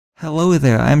Hello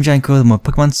there, I'm GiantGrotle,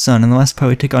 Pokemon's son. In the last part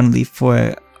we took on Elite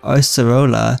Four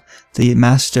Kahii, the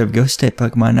master of ghost type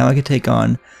Pokemon. Now I can take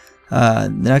on the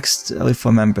next Elite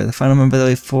Four member, the final member of the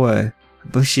Elite Four.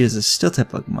 Bushi is a steel type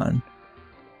Pokemon.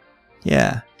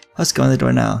 Yeah, let's go in the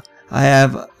door now. I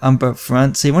have Umber up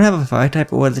front, so you want to have a fire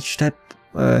type or electric type,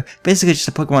 or basically just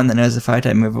a Pokemon that knows the fire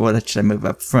type move or electric type move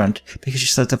up front, because she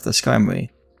starts up the Skarmory.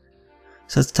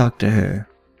 So let's talk to her.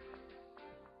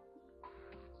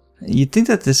 You'd think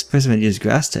that this person would use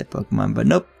grass type Pokemon, but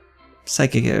nope.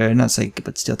 Psychic, or not psychic,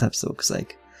 but steel type still looks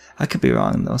like. I could be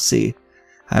wrong, though. See.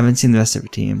 I haven't seen the rest of her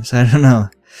team, so I don't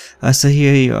know. So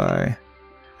here you are.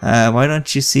 Why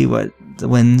don't you see what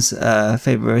wins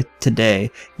favor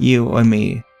today, you or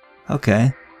me?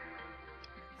 Okay.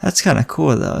 That's kind of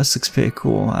cool, though. This looks pretty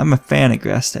cool. I'm a fan of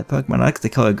grass type Pokemon. I like the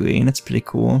color green. It's pretty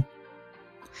cool.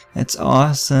 It's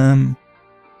awesome.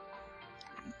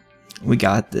 We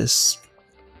got this.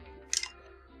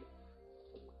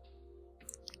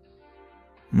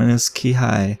 My name is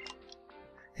Kahii.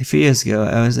 A few years ago,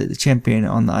 I was the champion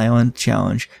on the Island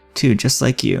Challenge 2, just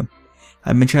like you.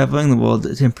 I've been traveling the world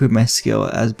to improve my skill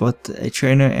as both a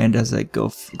trainer and as a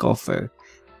golfer.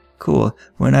 Cool.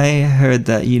 When I heard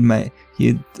that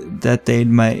they'd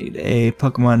made a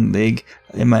Pokemon League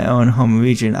in my own home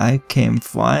region, I came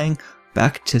flying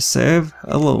back to serve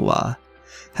Alola.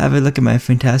 Have a look at my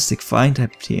fantastic flying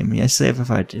type team. Yes, if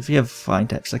you have flying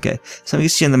types. Okay, so I'm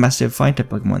used to the master of flying type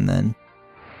Pokemon then.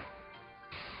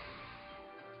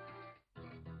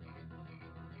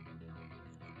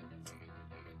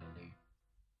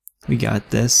 We got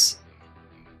this.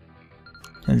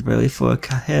 Elite Four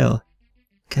Kahii.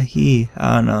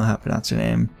 I don't know how to pronounce her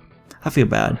name. I feel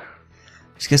bad.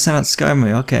 She's gonna send out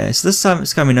Skarmory. Okay, so this time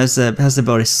Skarmory has the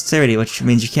ability Steady, which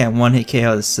means you can't one-hit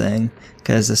KO this thing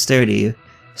because of Steady.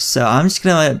 So I'm just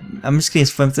gonna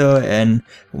use Flamethrower and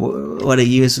let her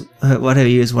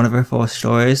use one of her 4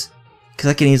 stores because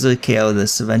I can easily KO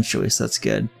this eventually. So that's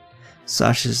good.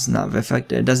 Slash is not very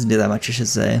effective. It doesn't do that much, I should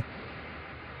say.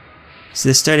 So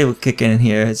the Steady will kick in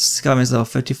here. It's Skarmory's level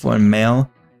 54 in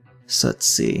male. So let's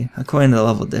see. According to the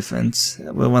level difference,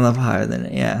 we're 1 level higher than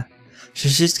it, yeah. So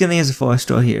she's gonna use a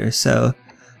 4-star here, so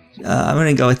I'm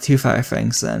gonna go with 2 Fire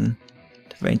Fangs then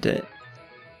to faint it.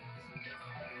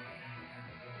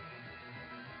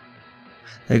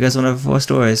 There goes one of her 4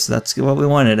 stores. That's what we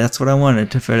wanted. That's what I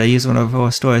wanted, to use one of her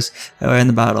 4 stores earlier in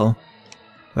the battle.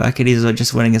 Where I could easily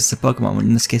just win against the Pokemon,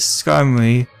 in this case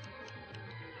Skarmory.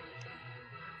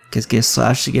 Just get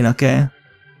slashed again, okay?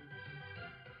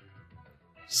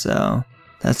 So,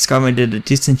 that Skarmory did a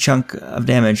decent chunk of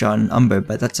damage on Umber,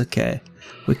 but that's okay.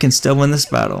 We can still win this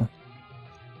battle.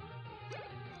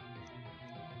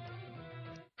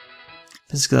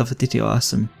 Physical level 52,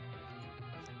 awesome.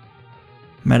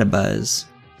 Mandibuzz.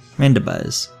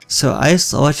 So,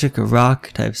 Ice, Electric,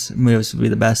 Rock types moves would be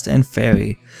the best, and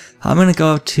Fairy. I'm gonna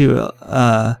go to,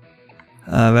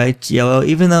 right, Yellow.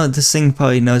 Even though this thing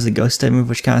probably knows the Ghost type move,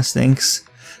 which kinda stinks,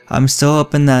 I'm still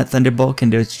hoping that Thunderbolt can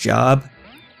do its job.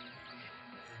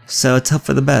 So let's hope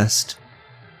for the best.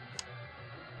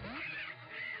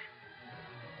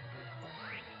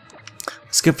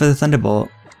 Let's go for the Thunderbolt.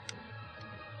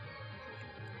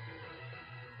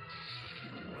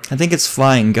 I think it's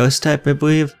Flying Ghost type, I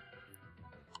believe.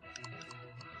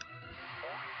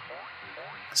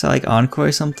 Is that like Encore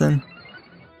or something?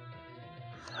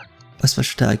 A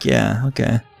special attack, yeah,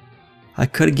 okay. I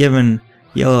could have given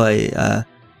Yellow Yellow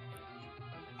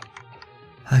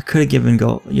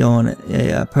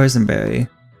a Poison Berry,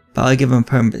 but I'll give him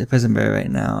a Poison Berry right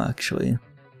now, actually.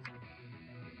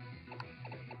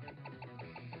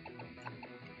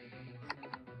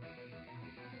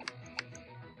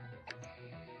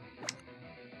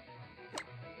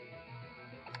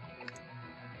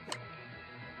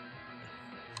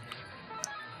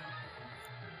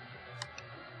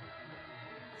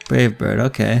 Brave Bird,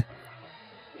 okay.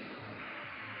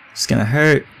 It's gonna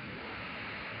hurt.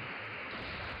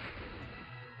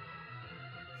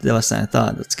 That was what I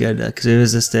thought. That's good because it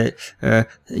resisted, or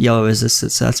Yellow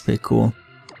resisted, so that's pretty cool.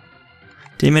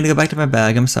 Didn't mean to go back to my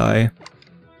bag. I'm sorry.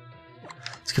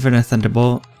 Let's go for another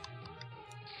Thunderbolt.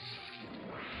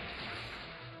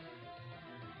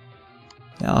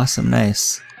 Yeah, awesome,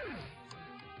 nice.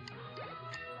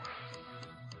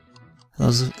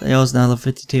 Yellow's now level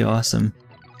 52. Awesome.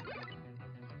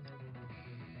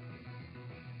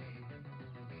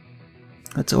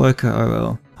 Let's Orca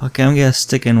Oro. Okay, I'm gonna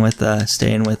staying with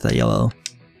Yellow,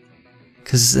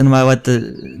 cause no matter what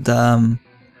the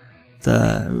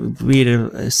breed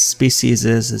of species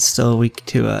is, it's still weak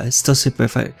to it's still super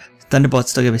effective. Thunderbolt's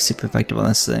still gonna be super effective on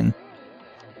this thing.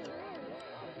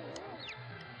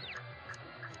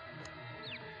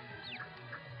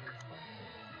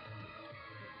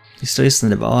 He's still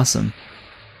using it, but awesome.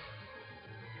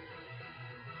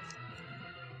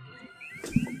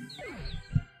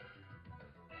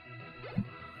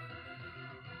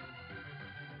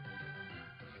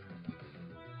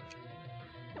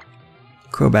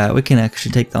 Crobat, we can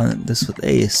actually take on this with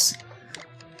Ace.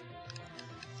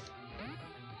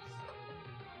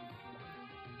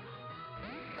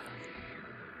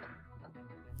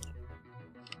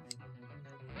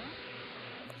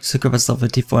 So Crobat's level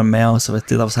 54 male, so we're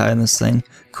 3 levels higher than this thing.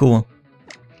 Cool.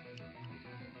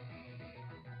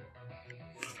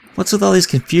 What's with all these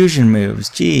confusion moves?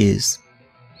 Jeez.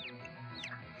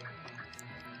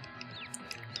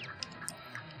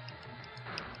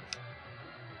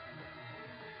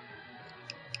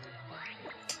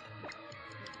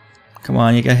 Come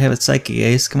on, you gotta hit with Psychic,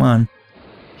 Ace. Come on.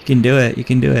 You can do it. You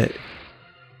can do it.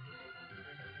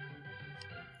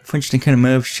 Interesting kind of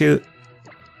move. Shoot.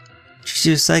 Just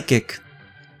use Psychic.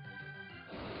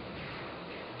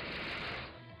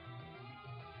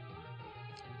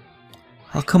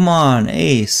 Oh, come on,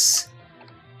 Ace.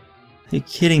 Are you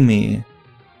kidding me?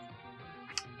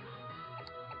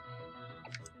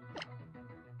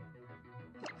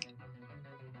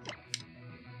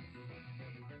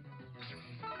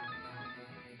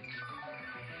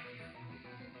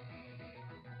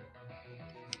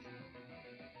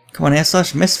 Come on,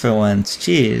 Air/Slash missed for once.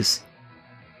 Jeez.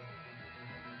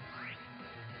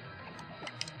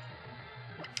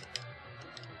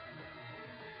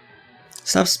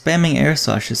 Stop spamming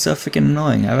Air/Slash, it's so freaking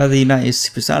annoying. I'd rather you not use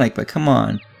Supersonic, but come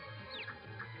on.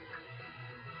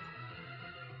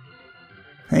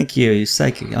 Thank you, you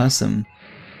Psychic, awesome.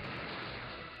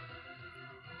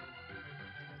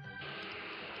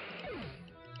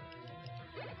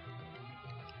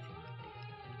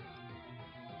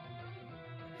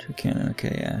 Two cannon,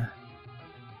 okay, yeah.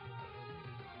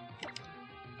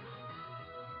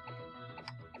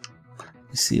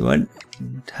 Let's see, what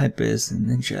type is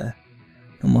Ninja?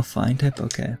 Normal flying type?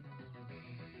 Okay.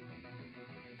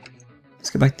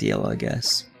 Let's go back to yellow, I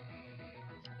guess.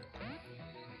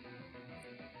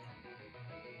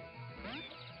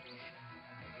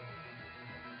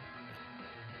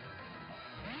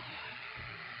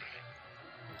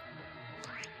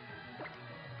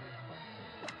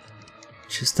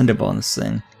 Just Thunderbolt on this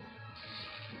thing.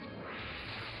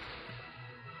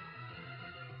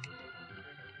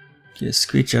 Get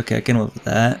Screech, okay, I can live with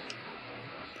that.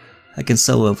 I can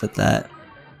so live with that.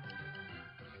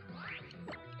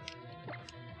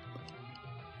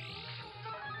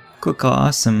 Quick call,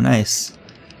 awesome, nice.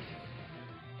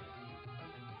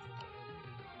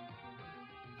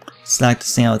 Slack to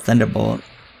stay out with Thunderbolt.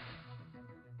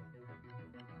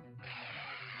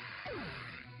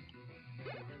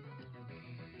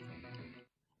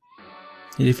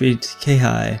 You defeated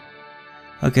Kahii.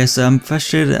 Okay, so I'm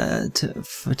frustrated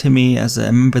to me as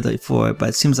a member of the Elite Four, but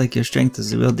it seems like your strength is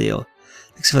the real deal.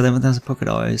 Thanks for the 1,000 Poké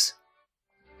Dollars.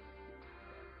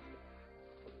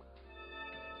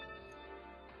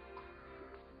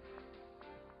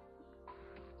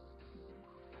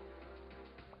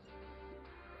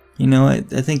 You know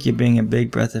what? I think you're being a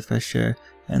big breath of fresh air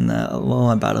in the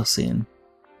Alola battle scene.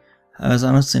 I was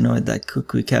honestly annoyed that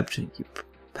Kukui kept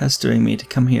pestering me to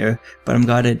come here, but I'm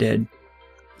glad I did.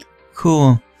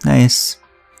 Cool. Nice.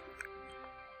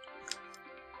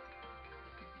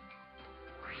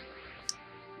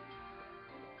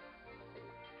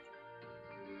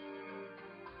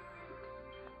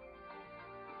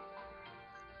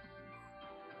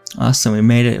 Awesome, we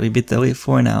made it. We beat the Elite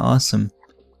Four now. Awesome.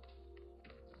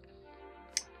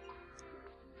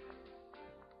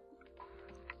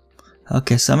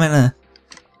 Okay, so I'm gonna...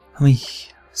 Let me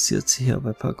see what's healed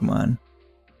by Pokemon.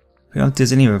 We don't do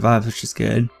any revives, which is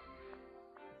good.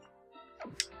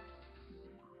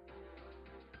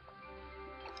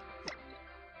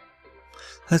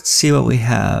 Let's see what we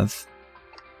have.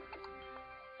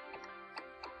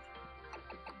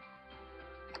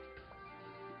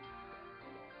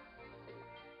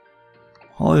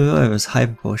 All we really have is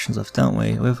Hyper Potions left, don't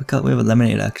we? We have a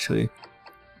Lemonade actually.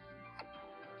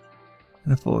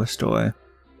 And a full restore.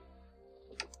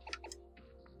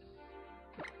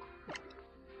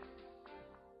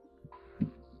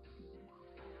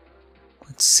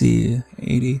 Let's see,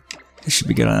 80. This should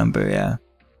be good on number, yeah.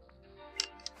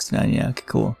 69, yeah, okay,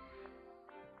 cool.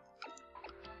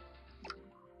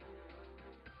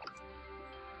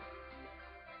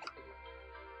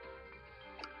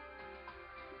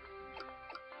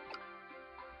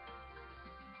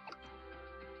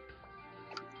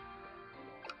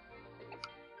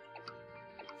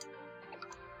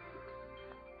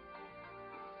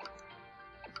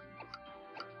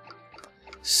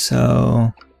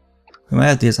 So we might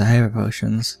have to use the Hyper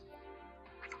Potions.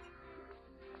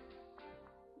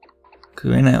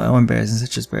 Cause right now I want berries and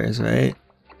citrus berries, right?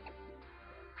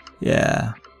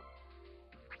 Yeah.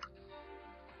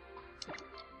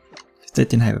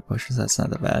 13 hyper potions, that's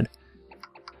not that bad.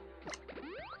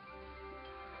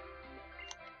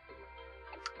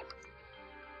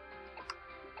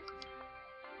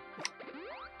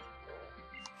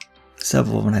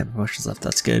 Several of 1 hyper potions left,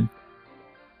 that's good.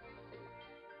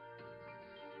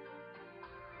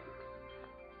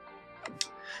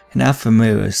 And now for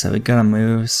moves, so we got our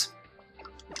moves.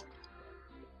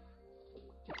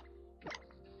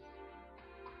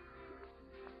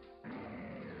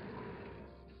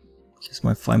 Use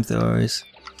my flamethrowers.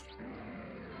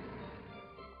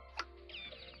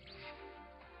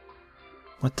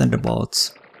 What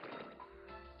thunderbolts?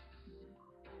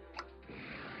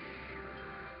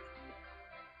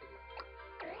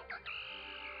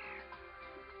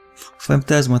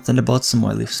 Flamethrowers, more thunderbolts, and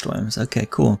more leaf storms. Okay,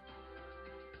 cool.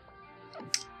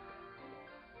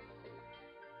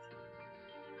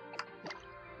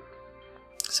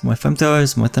 Some more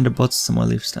flamethrowers, more thunderbolts, some more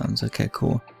leaf stones. Okay,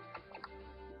 cool.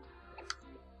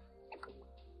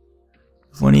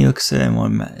 1 elixir and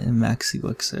 1 max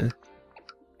elixir.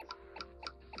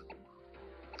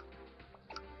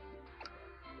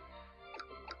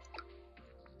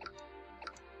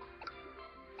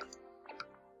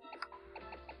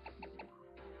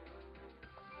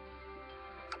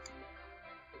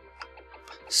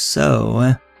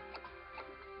 So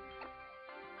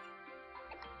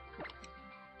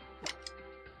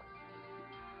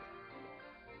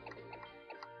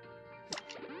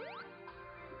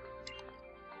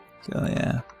oh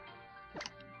yeah.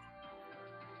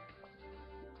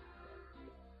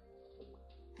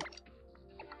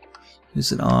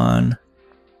 Use it on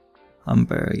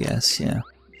Umber, I guess, yeah.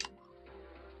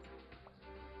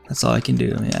 That's all I can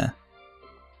do, yeah.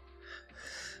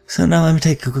 So now let me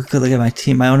take a quick look at my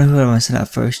team. I don't know who I want to send out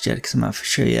first yet, because I'm not for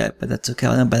sure yet, but that's okay.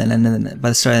 I'll know by the end of by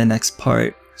the start of the next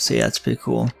part. So yeah, that's pretty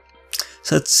cool.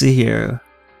 So let's see here.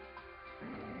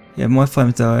 You have more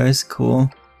flamethrowers,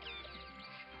 cool.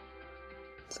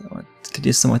 So I could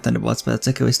use some more thunderbolts, but that's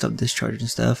okay. We stop discharging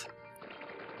stuff.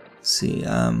 Let's see,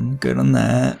 good on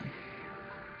that.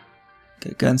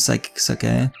 Good on psychics,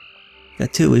 okay.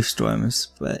 Got 2 leaf storms,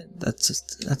 but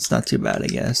that's not too bad, I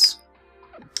guess.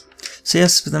 So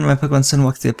yes, but then my Pokemon Sun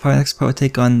walk through the part. Next part will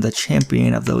take on the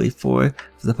champion of the Elite Four,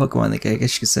 for the Pokemon League, I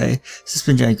guess you could say. This has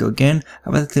been GiantGrotle again.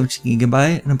 I'm about to claim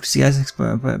goodbye, and hope to see you guys next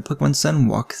part of Pokemon Sun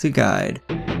walk through guide.